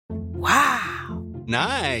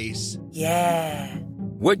Nice. Yeah.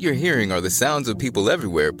 What you're hearing are the sounds of people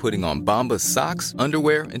everywhere putting on Bombas socks,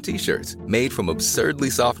 underwear, and T-shirts made from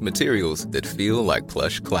absurdly soft materials that feel like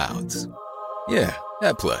plush clouds. Yeah,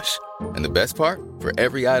 that plush. And the best part? For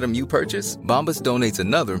every item you purchase, Bombas donates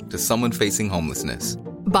another to someone facing homelessness.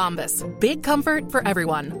 Bombas. Big comfort for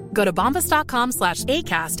everyone. Go to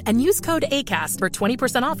bombas.com/ACAST and use code ACAST for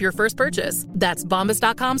 20% off your first purchase. That's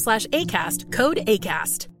bombas.com/ACAST. Code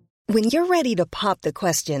ACAST. When you're ready to pop the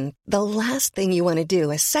question, the last thing you want to do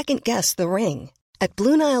is second-guess the ring. At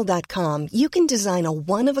BlueNile.com, you can design a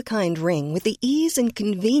one-of-a-kind ring with the ease and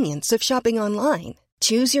convenience of shopping online.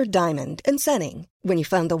 Choose your diamond and setting. When you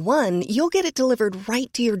find the one, you'll get it delivered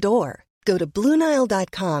right to your door. Go to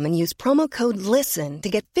BlueNile.com and use promo code LISTEN to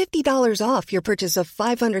get $50 off your purchase of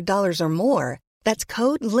 $500 or more. That's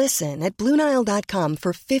code LISTEN at BlueNile.com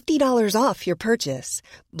for $50 off your purchase.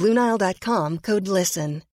 BlueNile.com, code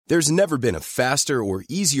LISTEN. There's never been a faster or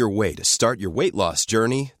easier way to start your weight loss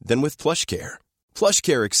journey than with PlushCare.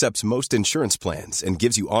 PlushCare accepts most insurance plans and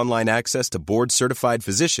gives you online access to board-certified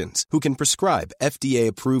physicians who can prescribe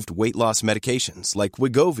FDA-approved weight loss medications like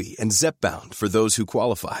Wegovy and Zepbound for those who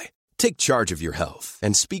qualify. Take charge of your health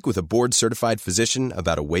and speak with a board-certified physician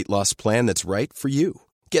about a weight loss plan that's right for you.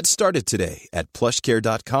 Get started today at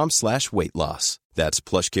plushcare.com/weight loss. That's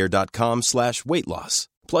plushcare.com/weight loss.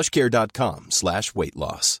 plushcare.com/weight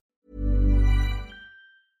loss.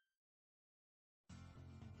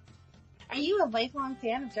 Are you a lifelong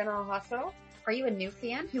fan of General Hospital? Are you a new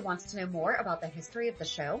fan who wants to know more about the history of the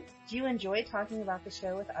show? Do you enjoy talking about the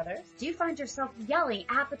show with others? Do you find yourself yelling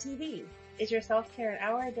at the TV? Is your self-care an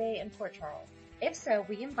hour a day in Port Charles? If so,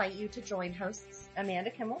 we invite you to join hosts Amanda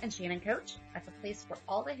Kimmel and Shannon Coach at the place where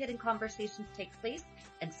all the hidden conversations take place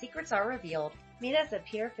and secrets are revealed. Meet us at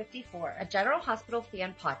Pier 54, a General Hospital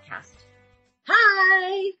fan podcast.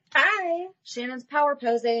 Hi! Hi! Shannon's power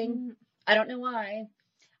posing. I don't know why.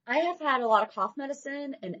 I have had a lot of cough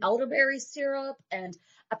medicine and elderberry syrup, and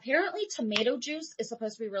apparently tomato juice is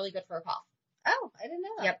supposed to be really good for a cough. Oh, I didn't know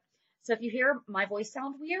that. Yep. So if you hear my voice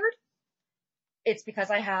sound weird, it's because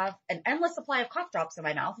I have an endless supply of cough drops in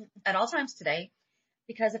my mouth at all times today,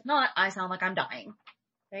 because if not, I sound like I'm dying.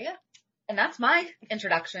 There you go. And that's my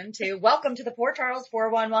introduction to welcome to the Port Charles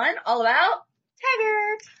 411, all about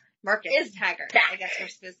Taggart. Marcus Is Taggart, back. I guess we're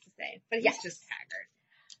supposed to say. But he's Yes. just Taggart.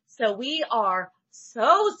 So we are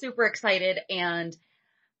so super excited, and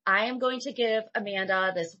I am going to give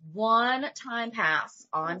Amanda this one-time pass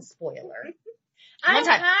on spoiler. I One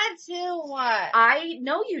time. had to what? I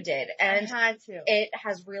know you did, and I had to. it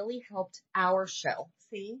has really helped our show.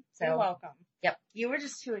 See? So- You're welcome. Yep. You were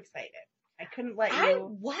just too excited. I couldn't let I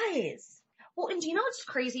you. was. Well, and do you know what's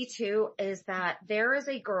crazy too is that there is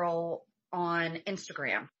a girl on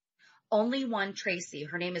Instagram, only one Tracy.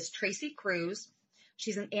 Her name is Tracy Cruz.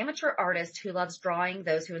 She's an amateur artist who loves drawing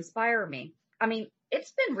those who inspire me. I mean,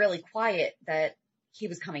 it's been really quiet that he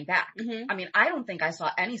was coming back. Mhm. I mean, I don't think I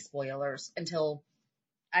saw any spoilers until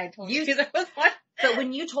I told You- you there was one. but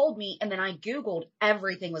when you told me, and then I Googled,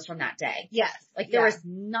 everything was from that day. Yes. Like there Yeah. was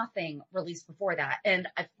nothing released before that. And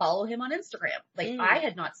I follow him on Instagram. Like I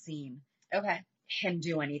had not seen Okay. him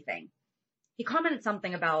do anything. He commented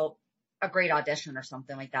something about a great audition or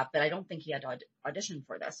something like that, but I don't think he had auditioned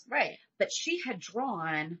for this. Right. But she had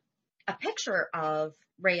drawn a picture of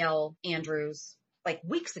Raelle Andrews like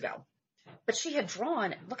weeks ago. But she had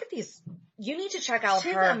drawn, look at these. You need to check out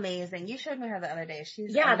She's her. amazing. You showed me her the other day.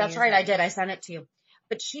 She's Yeah, that's right. I amazing. did. I sent it to you.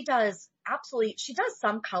 But she does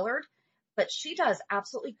some colored, but she does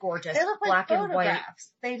absolutely gorgeous They look like black and white.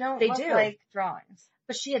 photographs. They don't They look do. like drawings.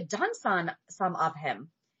 But she had done some of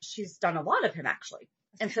him. She's done a lot of him actually.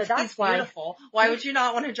 And so that's He's why. beautiful. Why would you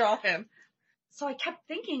not want to draw him? So I kept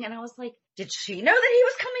thinking, and I was like, did she know that he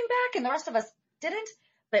was coming back and the rest of us didn't?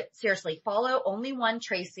 But seriously, follow only one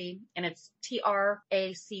Tracy, and it's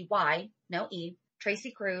Tracy, no E,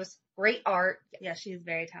 Tracy Cruz. Great art. Yeah, she's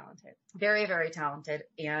very talented. Very, very talented.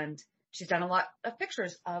 And she's done a lot of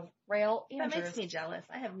pictures of Raelle Andrews. That makes me jealous.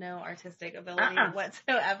 I have no artistic ability Uh-uh.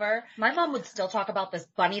 whatsoever. My mom would still talk about this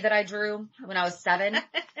bunny that I drew when I was 7.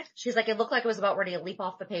 She's like, it looked like it was about ready to leap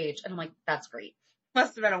off the page. And I'm like, that's great.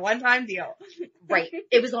 Must have been a one-time deal. Right.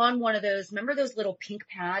 It was on one of those, remember those little pink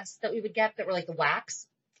pads that we would get that were like the wax?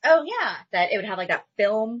 Oh, yeah. That it would have like that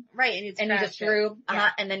film. Right. And you just drew, Yeah.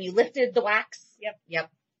 and then you lifted the wax. Yep.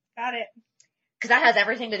 Got it. Cause that has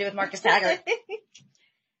everything to do with Marcus Taggart.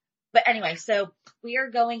 But anyway, so we are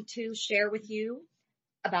going to share with you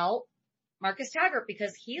about Marcus Taggart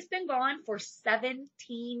because he's been gone for 17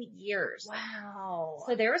 years. Wow.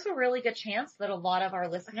 So there's a really good chance that a lot of our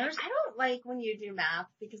listeners, I don't like when you do math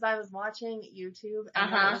because I was watching YouTube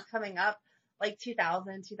and when Uh-huh. it was coming up, like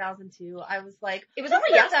 2000, 2002. I was like, It was "That's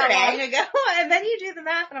only not that long yesterday." ago." And then you do the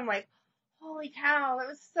math and I'm like, holy cow, that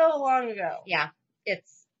was so long ago. Yeah,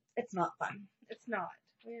 it's not fun. It's not.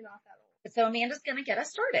 We're not that old. So Amanda's going to get us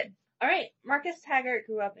started. All right. Marcus Taggart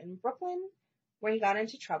grew up in Brooklyn, where he got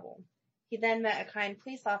into trouble. He then met a kind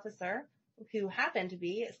police officer who happened to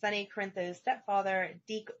be Sonny Corinthos' stepfather,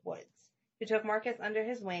 Deke Woods, who took Marcus under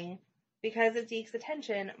his wing. Because of Deke's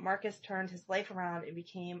attention, Marcus turned his life around and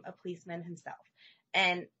became a policeman himself.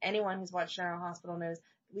 And anyone who's watched General Hospital knows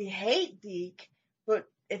we hate Deke, but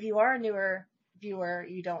if you are a newer viewer,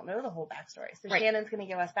 you don't know the whole backstory. So Right. Shannon's going to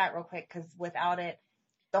give us that real quick, because without it,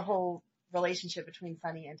 the whole relationship between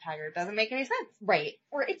Sonny and Taggart doesn't make any sense. Right.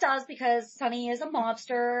 Or it does, because Sonny is a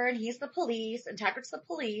mobster and he's the police and Taggart's the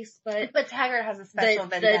police, but But Taggart has a special the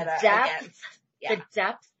vendetta depth, against. Yeah. the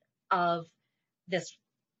depth of this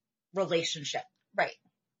relationship Right.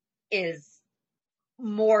 is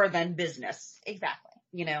more than business, Exactly.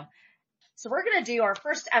 you know. So we're going to do our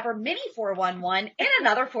first ever mini 411 and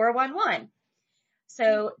another 411.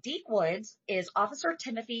 So Deke Woods is Officer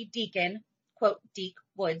Timothy Deacon, quote, Deke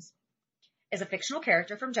Woods, is a fictional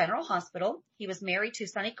character from General Hospital. He was married to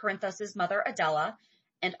Sonny Corinthos' mother, Adela,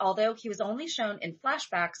 and although he was only shown in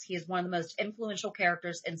flashbacks, he is one of the most influential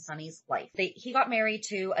characters in Sonny's life. He got married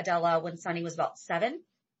to Adela when Sonny was about 7,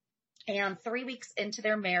 and 3 weeks into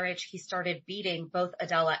their marriage, he started beating both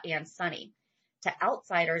Adela and Sonny. To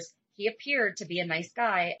outsiders, he appeared to be a nice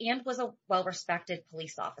guy and was a well-respected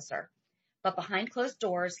police officer. But behind closed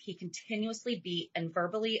doors, he continuously beat and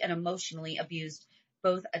verbally and emotionally abused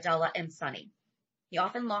both Adela and Sonny. He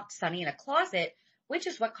often locked Sonny in a closet, which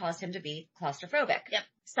is what caused him to be claustrophobic. Yep.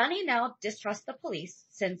 Sonny now distrusts the police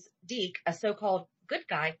since Deke, a so-called good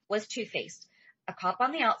guy, was two-faced, a cop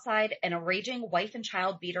on the outside and a raging wife and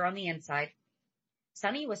child beater on the inside.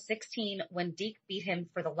 Sonny was 16 when Deke beat him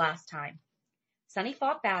for the last time. Sonny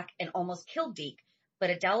fought back and almost killed Deke, but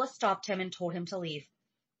Adela stopped him and told him to leave.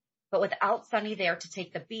 But without Sonny there to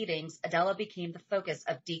take the beatings, Adela became the focus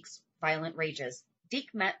of Deke's violent rages.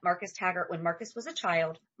 Deke met Marcus Taggart when Marcus was a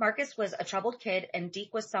child. Marcus was a troubled kid, and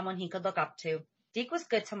Deke was someone he could look up to. Deke was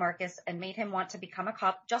good to Marcus and made him want to become a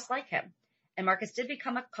cop just like him. And Marcus did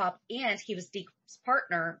become a cop, and he was Deke's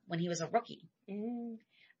partner when he was a rookie.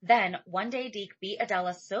 Then, one day, Deke beat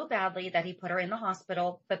Adela so badly that he put her in the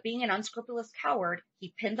hospital, but being an unscrupulous coward,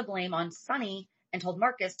 he pinned the blame on Sonny and told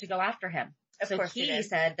Marcus to go after him. Of course he did.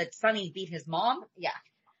 Said that Sonny beat his mom. Yeah.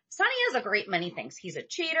 Sonny is a great many things. He's a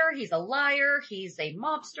cheater, he's a liar, he's a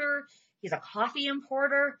mobster, he's a coffee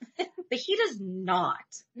importer, but he does not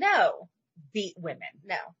No. beat women.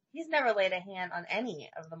 No. He's never laid a hand on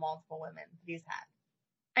any of the multiple women he's had.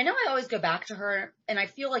 I know I always go back to her, and I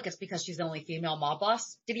feel like it's because she's the only female mob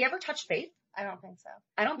boss. Did he ever touch Faith? I don't think so.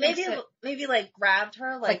 I don't think Maybe, so. maybe like grabbed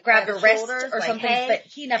her, Like grabbed by her the wrist shoulders, or like, something, hey. but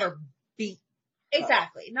he never beat.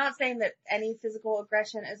 Exactly. Not saying that any physical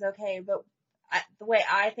aggression is okay, but the way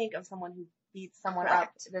I think of someone who beats someone up,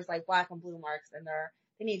 Correct. there's like black and blue marks, and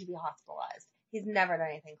they need to be hospitalized. He's never done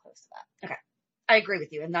anything close to that. Okay. I agree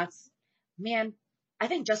with you. And that's, man, I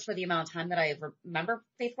think just for the amount of time that I remember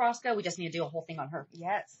Faith Roscoe, we just need to do a whole thing on her.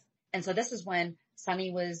 Yes. And so this is when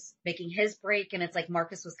Sonny was making his break, and it's like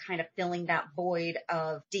Marcus was kind of filling that void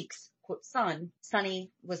of Deke's quote son. Sonny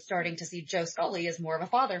was starting to see Joe Scully as more of a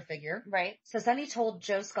father figure. Right. So Sonny told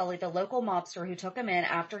Joe Scully, the local mobster who took him in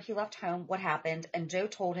after he left home, what happened, and Joe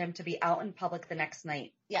told him to be out in public the next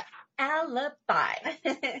night. Yeah. Alibi.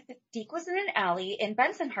 Deke was in an alley in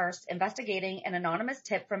Bensonhurst investigating an anonymous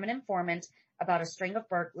tip from an informant about a string of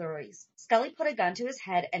burglaries. Scully put a gun to his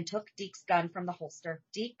head and took Deke's gun from the holster.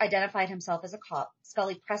 Deke identified himself as a cop.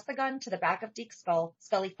 Scully pressed the gun to the back of Deke's skull.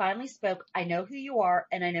 Scully finally spoke, "I know who you are,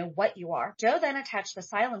 and I know what you are." Joe then attached the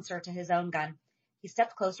silencer to his own gun. He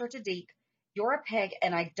stepped closer to Deke. "You're a pig,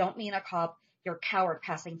 and I don't mean a cop. You're a coward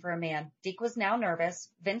passing for a man." Deke was now nervous.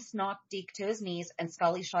 Vince knocked Deke to his knees, and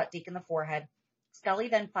Scully shot Deke in the forehead. Scully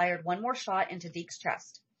then fired one more shot into Deke's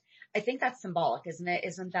chest. I think that's symbolic, isn't it?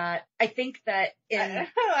 Isn't that? I think that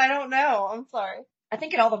I don't know. I'm sorry. I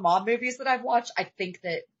think in all the mob movies that I've watched, I think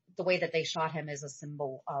that the way that they shot him is a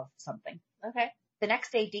symbol of something. Okay. The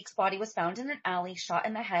next day, Deke's body was found in an alley, shot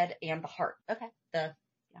in the head and the heart. Okay. There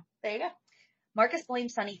you go. Marcus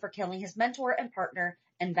blamed Sonny for killing his mentor and partner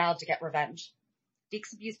and vowed to get revenge.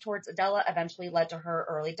 Deke's abuse towards Adela eventually led to her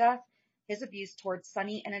early death. His abuse towards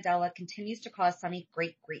Sonny and Adela continues to cause Sonny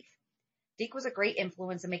great grief. Deke was a great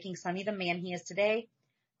influence in making Sonny the man he is today,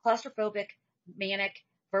 claustrophobic, manic,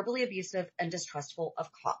 verbally abusive, and distrustful of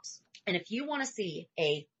cops. And if you want to see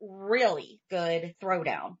a really good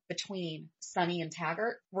throwdown between Sonny and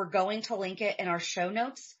Taggart, we're going to link it in our show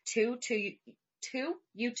notes to 2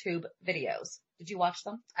 YouTube videos. Did you watch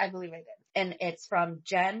them? I believe I did. And it's from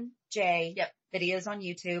Jen J. Yep. Videos on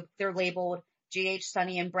YouTube. They're labeled GH,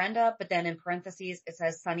 Sunny, and Brenda, but then in parentheses, it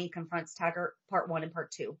says Sunny confronts Taggart part 1 and part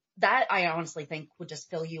 2. That I honestly think would just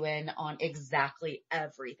fill you in on exactly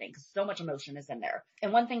everything, because so much emotion is in there.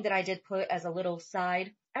 And one thing that I did put as a little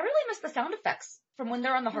side, I really miss the sound effects from when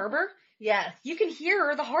they're on the harbor. Yes. You can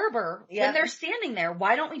hear the harbor Yeah. when they're standing there.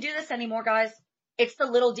 Why don't we do this anymore, guys? It's the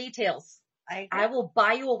little details. I will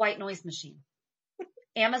buy you a white noise machine.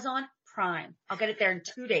 Amazon Prime. I'll get it there in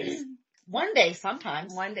 2 days. One day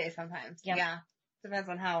sometimes. One day sometimes. Yep. Yeah. Depends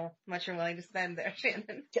on how much you're willing to spend there,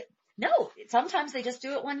 Shannon. No, sometimes they just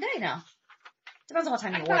do it one day now. Depends on what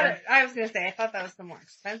time you order. I was going to say, I thought that was the more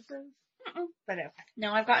expensive. But okay.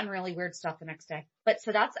 No, I've gotten really weird stuff the next day. But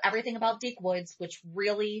so that's everything about Deke Woods, which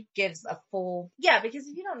really gives a full... Yeah, because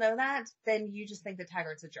if you don't know that, then you just think that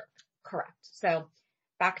Taggart's a jerk. Correct. So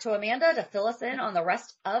back to Amanda to fill us in on the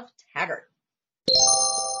rest of Taggart.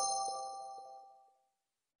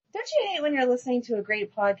 Don't you hate when you're listening to a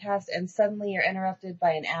great podcast and suddenly you're interrupted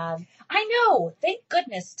by an ad? I know. Thank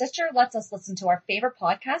goodness Stitcher lets us listen to our favorite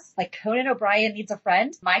podcasts like Conan O'Brien Needs a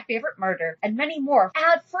Friend, My Favorite Murder, and many more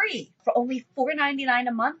ad-free for only $4.99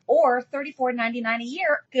 a month or $34.99 a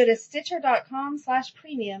year. Go to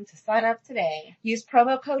Stitcher.com/premium to sign up today. Use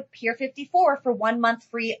promo code PEER54 for 1 month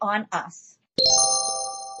free on us.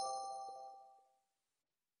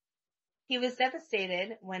 He was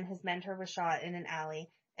devastated when his mentor was shot in an alley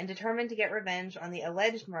and determined to get revenge on the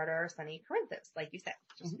alleged murderer, Sonny Corinthos, like you said,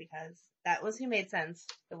 just because that was who made sense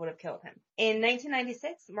that would have killed him. In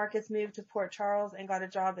 1996, Marcus moved to Port Charles and got a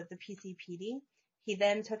job at the PCPD. He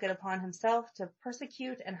then took it upon himself to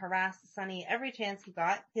persecute and harass Sonny every chance he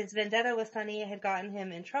got. His vendetta with Sonny had gotten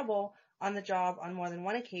him in trouble on the job on more than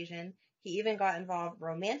one occasion. He even got involved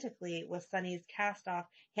romantically with Sonny's cast-off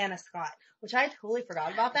Hannah Scott, which I totally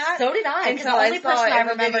forgot about that. So did I, because the only person I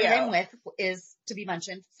remember him with is to be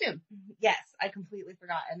mentioned soon. Yes, I completely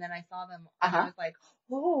forgot. And then I saw them and I was like,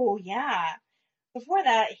 oh yeah. Before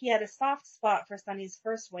that, he had a soft spot for Sonny's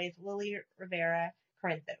first wife, Lily Rivera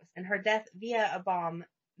Corinthos, and her death via a bomb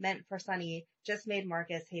meant for Sonny just made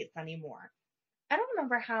Marcus hate Sonny more. I don't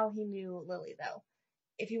remember how he knew Lily though.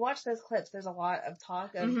 If you watch those clips, there's a lot of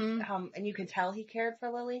talk of how, and you could tell he cared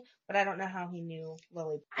for Lily, but I don't know how he knew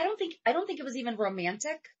Lily. I don't think it was even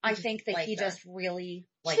romantic. I think that he just really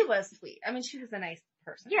she was sweet. I mean, she was a nice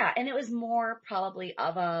person. Yeah, and it was more probably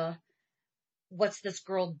of a, what's this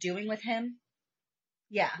girl doing with him?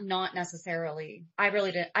 Yeah. Not necessarily. I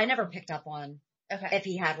never picked up on if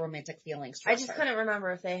he had romantic feelings towards I just her. couldn't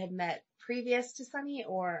remember if they had met previous to Sonny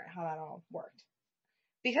or how that all worked.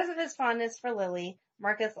 Because of his fondness for Lily,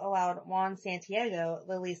 Marcus allowed Juan Santiago,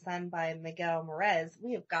 Lily's son by Miguel Morez,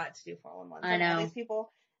 we have got to do 411s on all these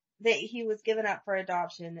people, that he was given up for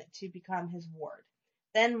adoption to become his ward.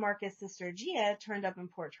 Then Marcus' sister Gia turned up in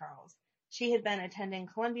Port Charles. She had been attending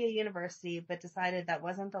Columbia University, but decided that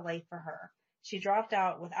wasn't the life for her. She dropped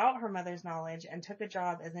out without her mother's knowledge and took a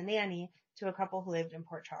job as a nanny to a couple who lived in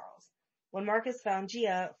Port Charles. When Marcus found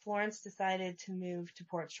Gia, Florence decided to move to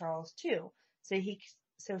Port Charles too,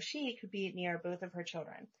 so she could be near both of her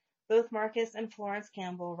children. Both Marcus and Florence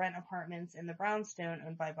Campbell rent apartments in the Brownstone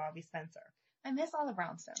owned by Bobby Spencer. I miss all the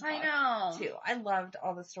Brownstone. I know. Too. I loved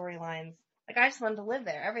all the storylines. Like, I just wanted to live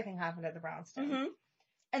there. Everything happened at the Brownstone. Mm-hmm.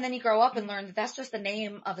 And then you grow up and learn that that's just the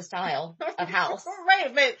name of a style of house.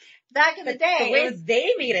 Right, but back in the day, the way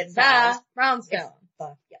they made it sound. The Brownstone.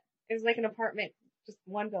 Yeah. It was like an apartment, just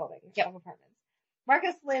one building of apartments.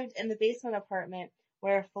 Marcus lived in the basement apartment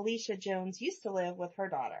where Felicia Jones used to live with her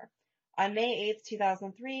daughter. On May 8th,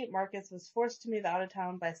 2003, Marcus was forced to move out of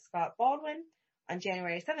town by Scott Baldwin. On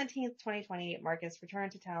January 17th, 2020, Marcus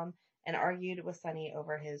returned to town and argued with Sonny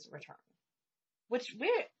over his return. Which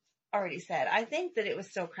we already said. I think that it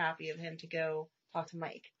was so crappy of him to go talk to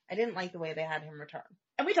Mike. I didn't like the way they had him return.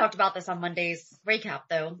 And we talked about this on Monday's recap,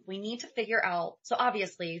 though. We need to figure out, so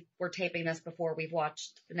obviously we're taping this before we've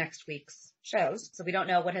watched the next week's shows, so we don't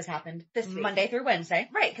know what has happened this week. Monday through Wednesday.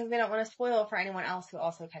 Right, because we don't want to spoil for anyone else who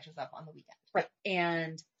also catches up on the weekend. Right.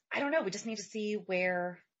 And I don't know, we just need to see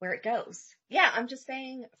where it goes. Yeah, I'm just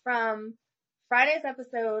saying from Friday's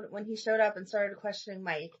episode when he showed up and started questioning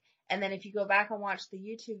Mike, and then if you go back and watch the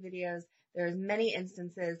YouTube videos, there's many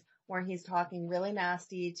instances where he's talking really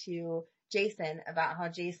nasty to Jason about how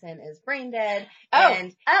Jason is brain dead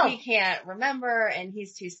and he can't remember and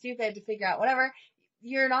he's too stupid to figure out whatever.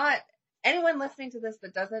 Anyone listening to this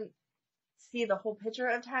that doesn't see the whole picture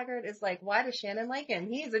of Taggart is like, why does Shannon like him?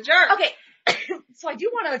 He's a jerk. Okay. So I do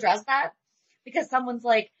want to address that because someone's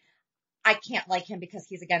like, I can't like him because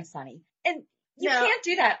he's against Sonny. And You No. can't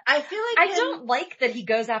do that. I feel like I don't like that he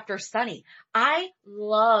goes after Sunny. I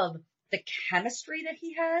love the chemistry that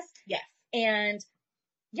he has. Yes. And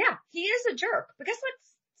yeah, he is a jerk. But guess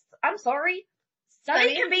what? I'm sorry. Sunny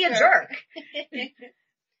Sunny can is be a a jerk. jerk.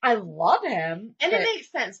 I love him. And but it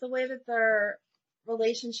makes sense the way that their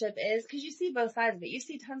relationship is, because you see both sides of it. You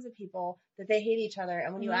see tons of people that they hate each other,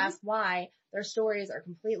 and when you ask why, their stories are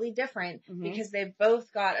completely different because they've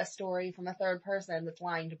both got a story from a third person that's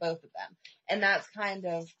lying to both of them. And that's kind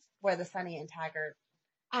of where the Sunny and Taggart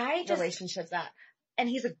relationship's at. And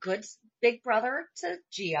he's a good big brother to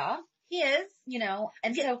Gia, He is. you know,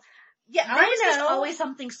 and so Yeah, there's just I know. always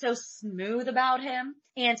something so smooth about him.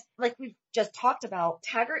 And like we've just talked about,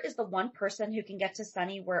 Taggart is the one person who can get to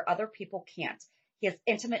Sunny where other people can't. He has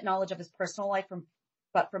intimate knowledge of his personal life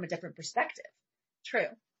but from a different perspective. True.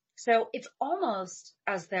 So it's almost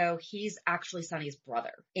as though he's actually Sunny's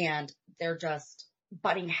brother and they're just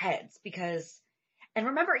butting heads and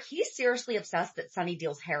remember, he's seriously obsessed that Sunny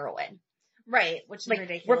deals heroin. Right, which is Like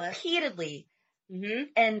ridiculous. repeatedly. Mm-hmm.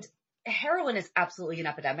 And heroin is absolutely an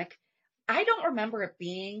epidemic. I don't remember it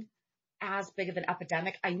being as big of an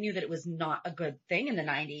epidemic. I knew that it was not a good thing in the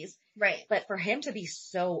 90s. Right. But for him to be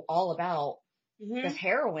so all about this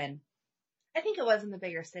heroin. I think it was in the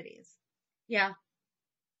bigger cities. Yeah.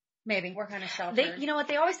 Maybe. We're kind of sheltered. You know what?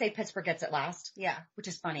 They always say Pittsburgh gets it last. Yeah. Which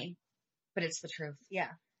is funny. But it's the truth. Yeah.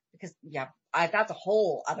 Because, that's a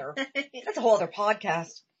whole other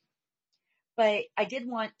podcast. But I did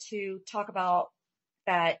want to talk about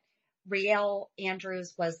that Riel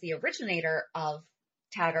Andrews was the originator of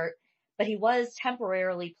Taggart, but he was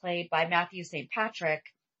temporarily played by Matthew St. Patrick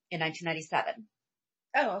in 1997.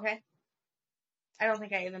 Oh, okay. I don't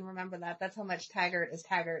think I even remember that. That's how much Taggart is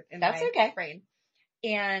Taggart in That's my okay. brain.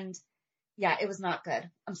 And yeah, it was not good.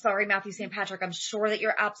 I'm sorry, Matthew St. Patrick. I'm sure that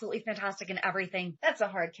you're absolutely fantastic in everything. That's a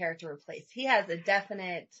hard character to replace. He has a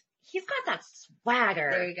definite... He's got that swagger.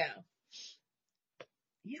 There you go.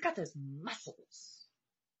 He's got those muscles.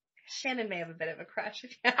 Shannon may have a bit of a crush.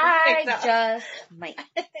 If you I just might.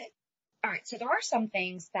 All right. So there are some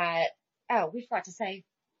things that, we forgot to say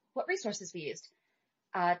what resources we used.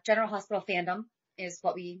 General Hospital Fandom is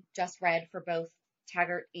what we just read for both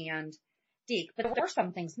Taggart and Deke, but there were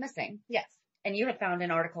some things missing. Yes. And you had found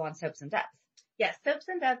an article on Soaps in Depth. Yes. Soaps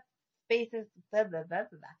in Depth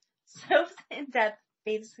Soaps in Depth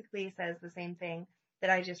basically says the same thing that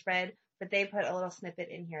I just read, but they put a little snippet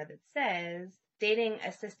in here that says, dating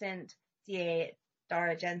assistant DA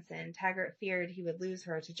Dara Jensen, Taggart feared he would lose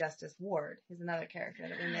her to Justice Ward, who's another character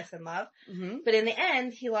that we miss and love. Mm-hmm. But in the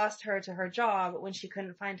end, he lost her to her job when she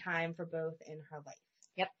couldn't find time for both in her life.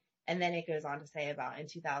 Yep. And then it goes on to say about in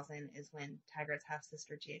 2000 is when Taggart's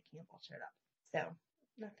half-sister Gia Campbell showed up. So,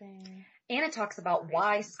 nothing. And it talks about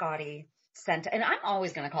why Scotty sent, and I'm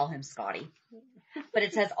always going to call him Scotty, but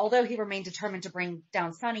it says, although he remained determined to bring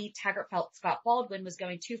down Sunny, Taggart felt Scott Baldwin was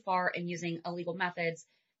going too far in using illegal methods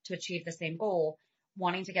to achieve the same goal,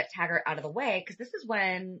 wanting to get Taggart out of the way, because this is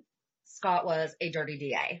when Scott was a dirty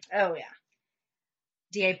DA. Oh, yeah.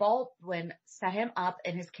 DA Baldwin set him up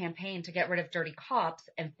in his campaign to get rid of dirty cops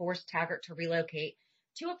and forced Taggart to relocate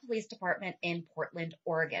to a police department in Portland,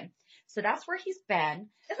 Oregon. So that's where he's been.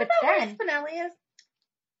 Isn't that where Spinelli is?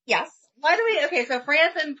 Yes. Why do okay, so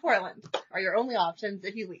France and Portland are your only options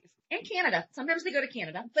if you leave. And Canada. Sometimes they go to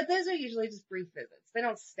Canada. But those are usually just brief visits. They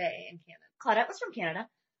don't stay in Canada. Claudette was from Canada.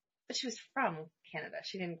 But she was from Canada.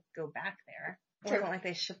 She didn't go back there. It True. wasn't like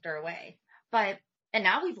they shipped her away. And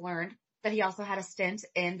now we've learned that he also had a stint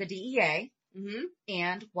in the DEA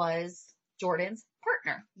and was Jordan's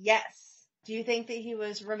partner. Yes. Do you think that he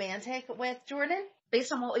was romantic with Jordan?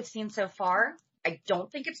 Based on what we've seen so far, I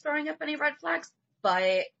don't think it's throwing up any red flags,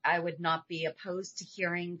 but I would not be opposed to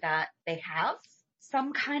hearing that they have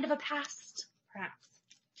some kind of a past. Perhaps.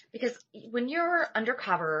 Because when you're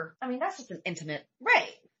undercover, I mean, that's just an intimate.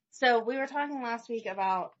 Right. So we were talking last week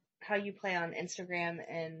about how you play on Instagram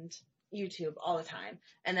and YouTube all the time,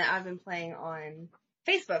 and that I've been playing on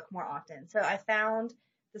Facebook more often. So I found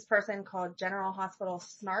this person called General Hospital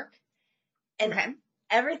Snark, and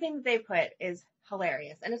everything that they put is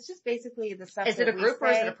hilarious. And it's just basically the stuff. Is it a group or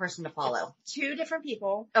is it a person to follow? It's two different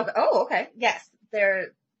people. Okay. Oh, okay. Yes.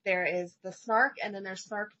 There is the Snark and then there's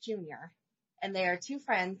Snark Jr. And they are two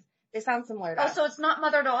friends. They sound similar to us. So it's not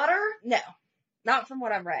mother-daughter? No. Not from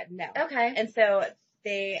what I've read, no. Okay. And so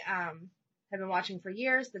they have been watching for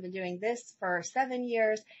years. They've been doing this for 7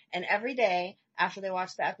 years. And every day after they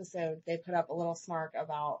watch the episode, they put up a little snark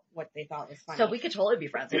about what they thought was funny. So we could totally be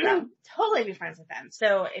friends with them. Totally be friends with them.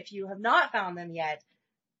 So if you have not found them yet,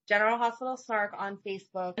 General Hospital Snark on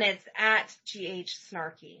Facebook, and it's at GH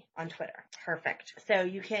Snarky on Twitter. Perfect. So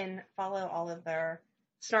you can follow all of their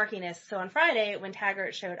snarkiness. So on Friday, when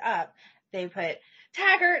Taggart showed up, they put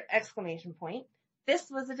Taggart! ! This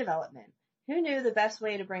was a development. Who knew the best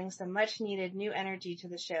way to bring some much needed new energy to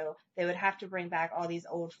the show, they would have to bring back all these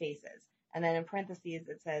old faces. And then in parentheses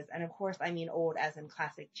it says, and of course I mean old as in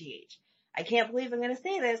classic GH. I can't believe I'm going to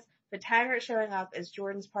say this, but Taggart showing up as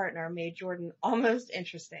Jordan's partner made Jordan almost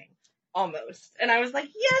interesting. Almost. And I was like,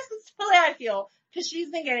 yes, that's the way I feel. Because she's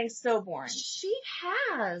been getting so boring. She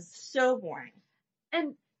has. So boring.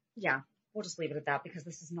 And yeah, we'll just leave it at that because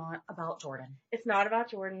this is not about Jordan. It's not about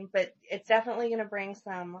Jordan, but it's definitely going to bring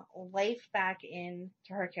some life back into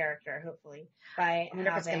her character, hopefully. I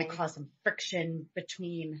wonder if it's going to cause some friction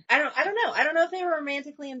between. I don't know. I don't know if they were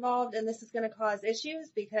romantically involved and this is going to cause issues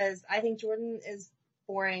because I think Jordan is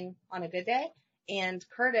boring on a good day. And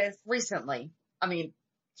Curtis. Recently. I mean,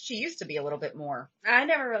 she used to be a little bit more. I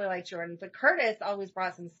never really liked Jordan, but Curtis always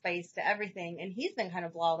brought some spice to everything. And he's been kind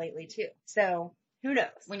of blah lately too. So who knows?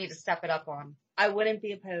 We need to step it up on. I wouldn't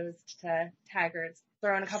be opposed to Taggart's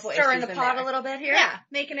throwing a couple Stirring issues the in pot there. a little bit here. Yeah,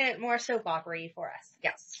 making it more soap opera-y for us.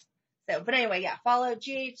 Yes. So, but anyway, yeah, follow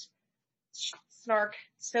GH Snark.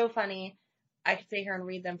 So funny. I could sit here and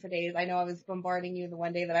read them for days. I know I was bombarding you the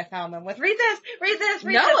one day that I found them with read this.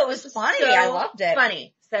 No, it was funny. So I loved it.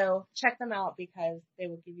 Funny. So check them out because they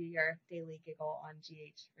will give you your daily giggle on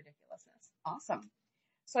GH ridiculousness. Awesome.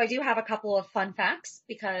 So I do have a couple of fun facts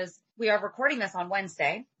because we are recording this on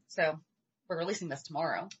Wednesday. So we're releasing this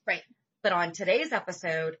tomorrow. Right. But on today's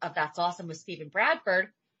episode of That's Awesome with Stephen Bradford,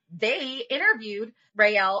 they interviewed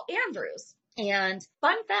Raelle Andrews. And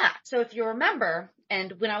fun fact, so if you remember,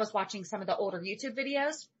 and when I was watching some of the older YouTube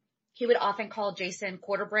videos, he would often call Jason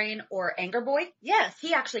Quarterbrain or Anger Boy. Yes.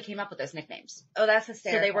 He actually came up with those nicknames. Oh, that's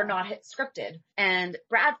hysterical. So they were not scripted. And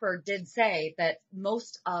Bradford did say that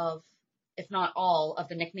most of, if not all, of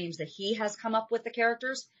the nicknames that he has come up with the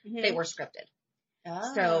characters, they were scripted.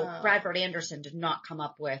 Oh. So Bradford Anderson did not come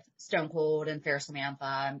up with Stone Cold and Fair Samantha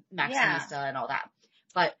and Maximista and all that.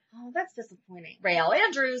 But oh, that's disappointing. Raelle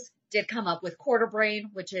Andrews did come up with Quarterbrain,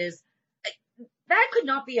 which is, that could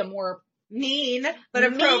not be a more mean, but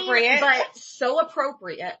appropriate. But so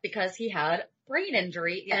appropriate because he had brain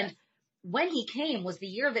injury. Yes. And when he came was the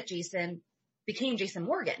year that Jason became Jason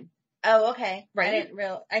Morgan. Oh, okay. Right.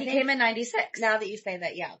 He came in 96. Now that you say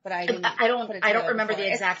that, yeah, but I don't remember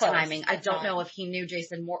the exact timing. I don't know if if he knew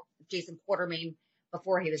Jason Quartermain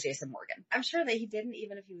before he was Jason Morgan. I'm sure that he didn't,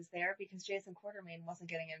 even if he was there, because Jason Quartermain wasn't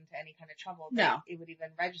getting into any kind of trouble. No. It would even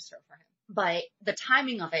register for him. But the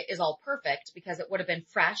timing of it is all perfect because it would have been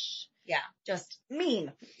fresh. Yeah. Just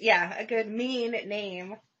mean. Yeah, a good mean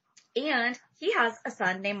name. And he has a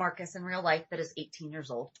son named Marcus in real life that is 18 years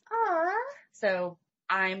old. Aww. So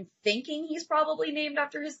I'm thinking he's probably named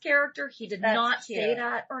after his character. He did not say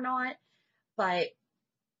that or not, but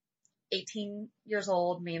 18 years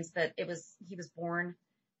old means that he was born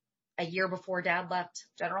a year before Dad left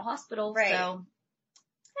General Hospital. Right. So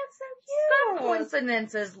that's so cute. some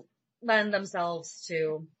coincidences lend themselves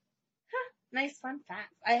to nice fun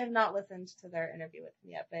facts. I have not listened to their interview with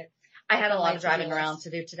him yet, but I had a lot of driving around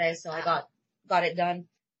to do today, so I got it done.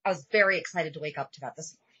 I was very excited to wake up to that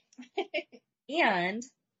this morning. And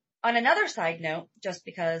on another side note, just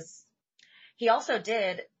because he also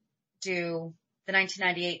did do the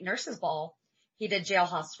 1998 Nurses Ball, he did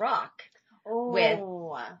Jailhouse Rock.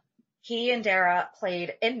 Oh. He and Dara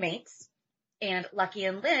played inmates, and Lucky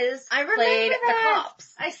and Liz played the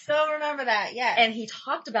cops. I still remember that, yes. And he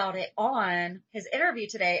talked about it on his interview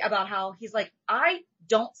today about how he's like, I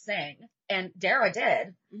don't sing, and Dara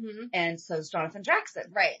did, and so is Jonathan Jackson.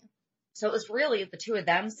 Right. So it was really the two of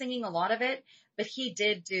them singing a lot of it, but he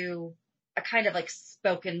did do a kind of like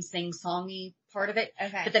spoken sing-songy part of it.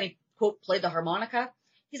 Okay. But then he, quote, played the harmonica.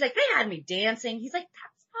 He's like, they had me dancing. He's like,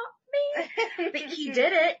 that's not me. But he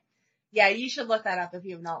did it. Yeah, you should look that up if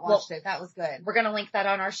you have not watched it. That was good. We're going to link that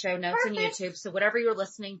on our show notes on YouTube. So whatever you're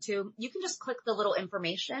listening to, you can just click the little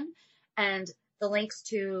information and the links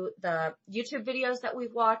to the YouTube videos that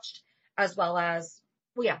we've watched, as well as,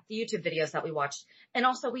 the YouTube videos that we watched. And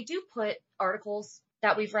also we do put articles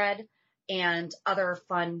that we've read and other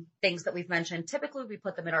fun things that we've mentioned. Typically we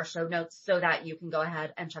put them in our show notes so that you can go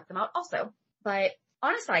ahead and check them out also. But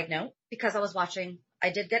on a side note, because I was watching, I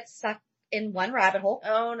did get stuck in one rabbit hole.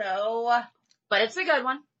 Oh no. But it's a good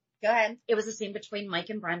one. Go ahead. It was a scene between Mike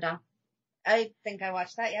and Brenda. I think I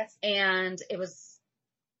watched that, yes. And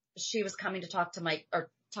she was coming to talk to Mike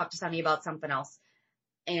or talk to Sonny about something else.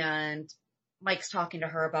 And Mike's talking to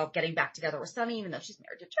her about getting back together with Sonny, even though she's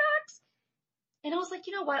married to Jax. And I was like,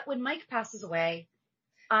 you know what? When Mike passes away,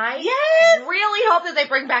 I Yes! really hope that they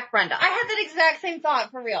bring back Brenda. I had that exact same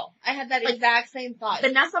thought, for real. I had that exact same thought.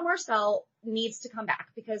 Vanessa Marcel needs to come back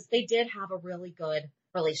because they did have a really good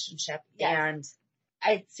relationship. Yes. And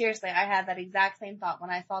I had that exact same thought when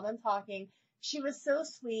I saw them talking. She was so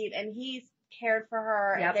sweet and he cared for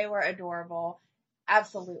her Yep. and they were adorable.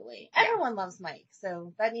 Absolutely. Yeah. Everyone loves Mike,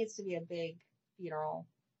 so that needs to be a big funeral.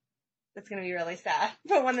 It's going to be really sad,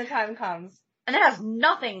 but when the time comes. And it has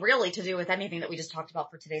nothing really to do with anything that we just talked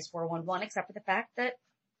about for today's 411, except for the fact that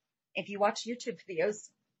if you watch YouTube videos,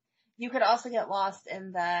 You could also get lost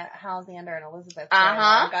in the how Xander and Elizabeth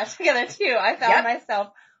got together too. I found myself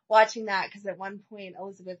watching that because at one point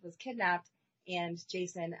Elizabeth was kidnapped and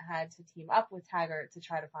Jason had to team up with Taggart to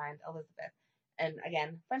try to find Elizabeth. And again,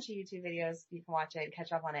 a bunch of YouTube videos, you can watch it and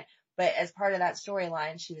catch up on it. But as part of that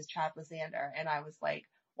storyline, she was trapped with Xander and I was like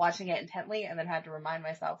watching it intently and then had to remind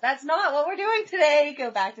myself, that's not what we're doing today. Go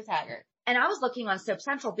back to Taggart. and I was looking on Soap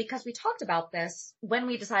Central because we talked about this when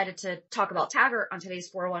we decided to talk about Taggart on today's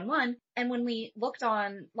 411. And when we looked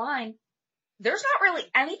online, there's not really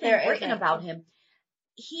anything written about him.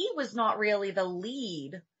 He was not really the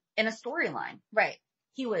lead in a storyline. Right.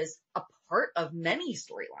 He was a part of many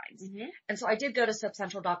storylines. Mm-hmm. And so I did go to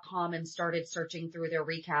soapcentral.com and started searching through their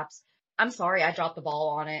recaps. I'm sorry I dropped the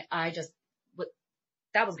ball on it.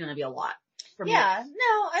 That was going to be a lot for me. Yeah,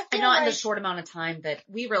 no, I feel And not like in the short amount of time that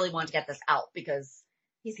we really want to get this out because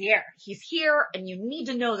he's here. he's here and you need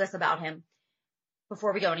to know this about him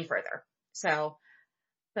before we go any further. So,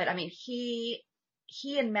 but I mean, he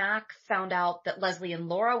and Mac found out that Leslie and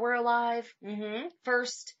Laura were alive Mm-hmm.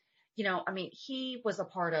 first. You know, I mean, he was a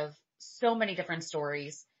part of so many different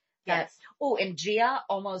stories. Yes. And Gia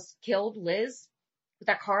almost killed Liz with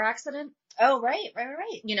that car accident, Oh, right.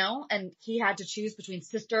 you know, and he had to choose between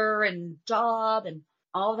sister and job and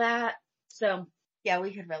all that. So, Yeah,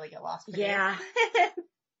 we could really get lost. yeah,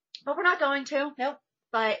 but we're not going to. Nope.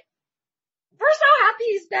 But we're so happy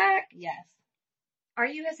he's back. Yes. Are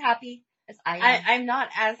you as happy as I am? I'm not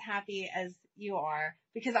as happy as you are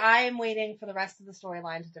because I am waiting for the rest of the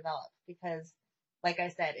storyline to develop because, like I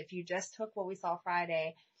said, if you just took what we saw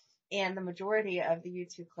Friday and the majority of the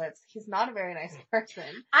YouTube clips, he's not a very nice person.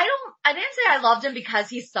 I didn't say I loved him because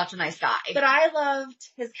he's such a nice guy. But I loved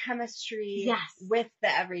his chemistry Yes. with the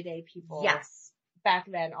everyday people Yes. back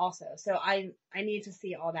then also. So I need to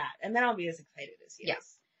see all that. And then I'll be as excited as you.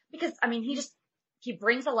 Yes. Because, I mean, he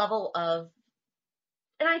brings a level of,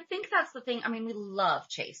 and I think that's the thing. I mean, we love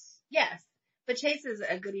Chase Yes. But Chase is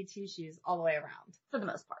a goody two-shoes all the way around. for the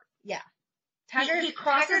most part. Yeah. He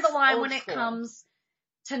crosses Taggart's the line old when it school. comes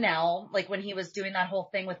to Nell, like when he was doing that whole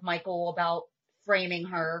thing with Michael about framing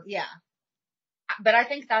her. Yeah. But I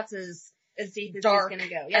think that's as Deep as dark he's gonna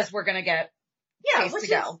go. as we're gonna get Yeah, Chase which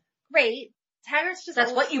to is go. great. Taggart's just That's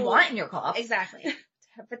old what you school. want in your cops. Exactly.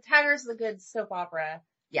 But Taggart's the good soap opera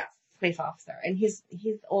Yes. police officer, and he's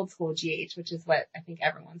old school GH, which is what I think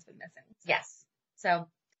everyone's been missing. Yes. So,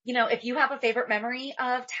 you know, if you have a favorite memory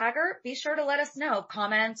of Taggart, be sure to let us know.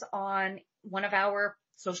 Comment on one of our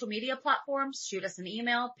social media platforms. Shoot us an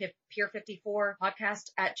email,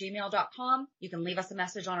 peer54podcast@gmail.com. You can leave us a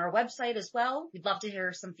message on our website as well. We'd love to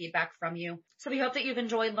hear some feedback from you. So we hope that you've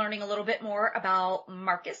enjoyed learning a little bit more about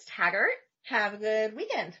Marcus Taggart, Have a good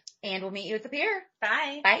weekend. and we'll meet you at the pier.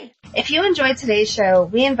 Bye. Bye. If you enjoyed today's show,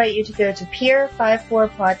 we invite you to go to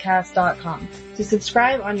peer54podcast.com to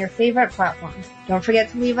subscribe on your favorite platform. Don't forget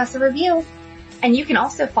to leave us a review. And you can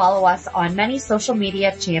also follow us on many social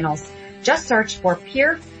media channels. Just search for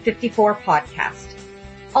Peer 54 Podcast.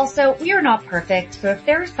 Also, we are not perfect, so if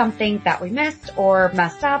there is something that we missed or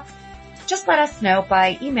messed up, just let us know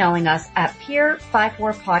by emailing us at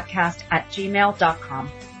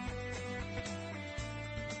peer54podcast@gmail.com.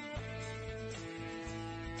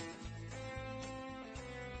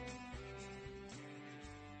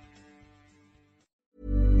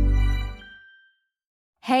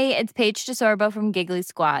 Hey, it's Paige DeSorbo from Giggly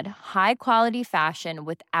Squad. High quality fashion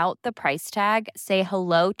without the price tag. Say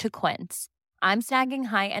hello to Quince. I'm snagging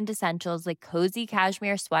high-end essentials like cozy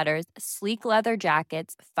cashmere sweaters, sleek leather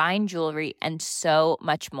jackets, fine jewelry, and so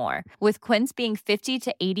much more. With Quince being 50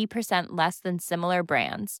 to 80% less than similar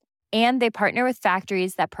brands. And they partner with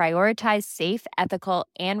factories that prioritize safe, ethical,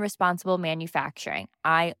 and responsible manufacturing.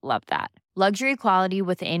 I love that. Luxury quality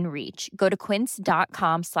within reach. Go to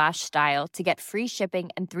quince.com/style to get free shipping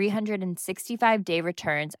and 365-day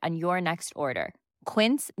returns on your next order.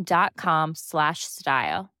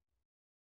 Quince.com/style.